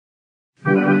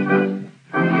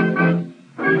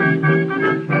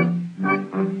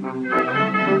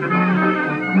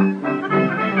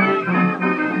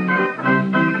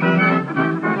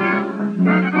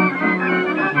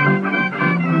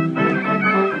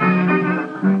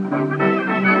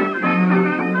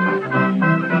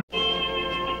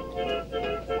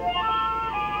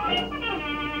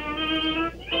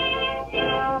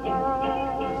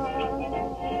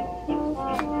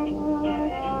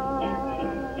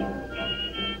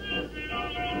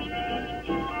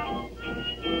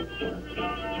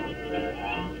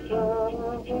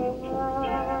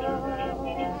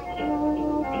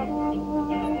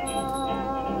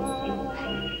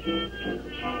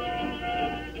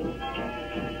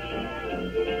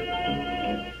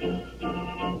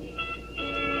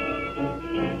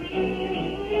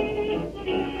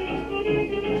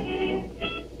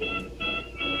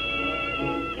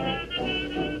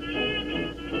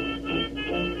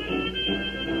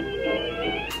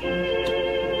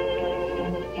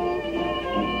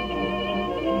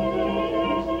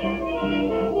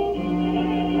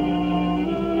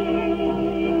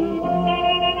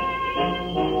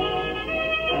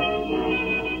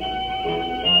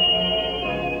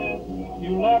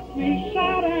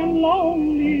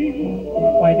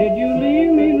Why did you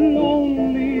leave me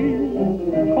lonely?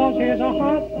 'Cause here's a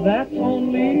heart that's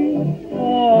only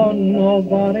for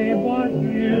nobody but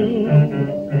you.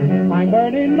 I'm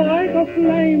burning like a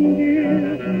flame,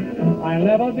 dear. I'll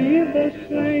never be the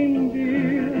same,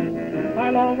 dear.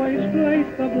 I'll always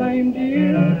place the blame,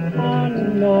 dear, on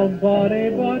nobody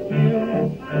but you.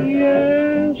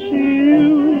 Yes,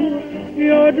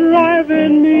 you're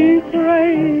driving me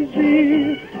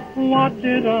crazy. What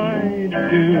did I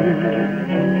do?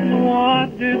 What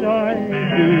did I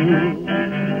do?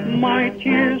 My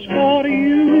tears for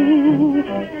you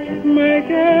make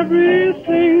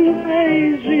everything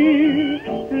hazy,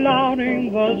 clouding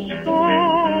the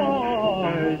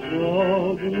skies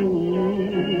of blue.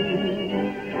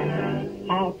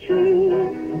 How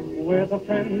true were the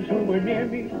friends who were near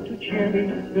me to cheer me,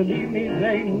 believe me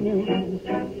they knew.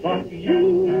 But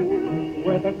you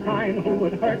were the kind who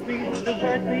would hurt me,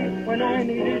 desert me when I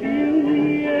needed you.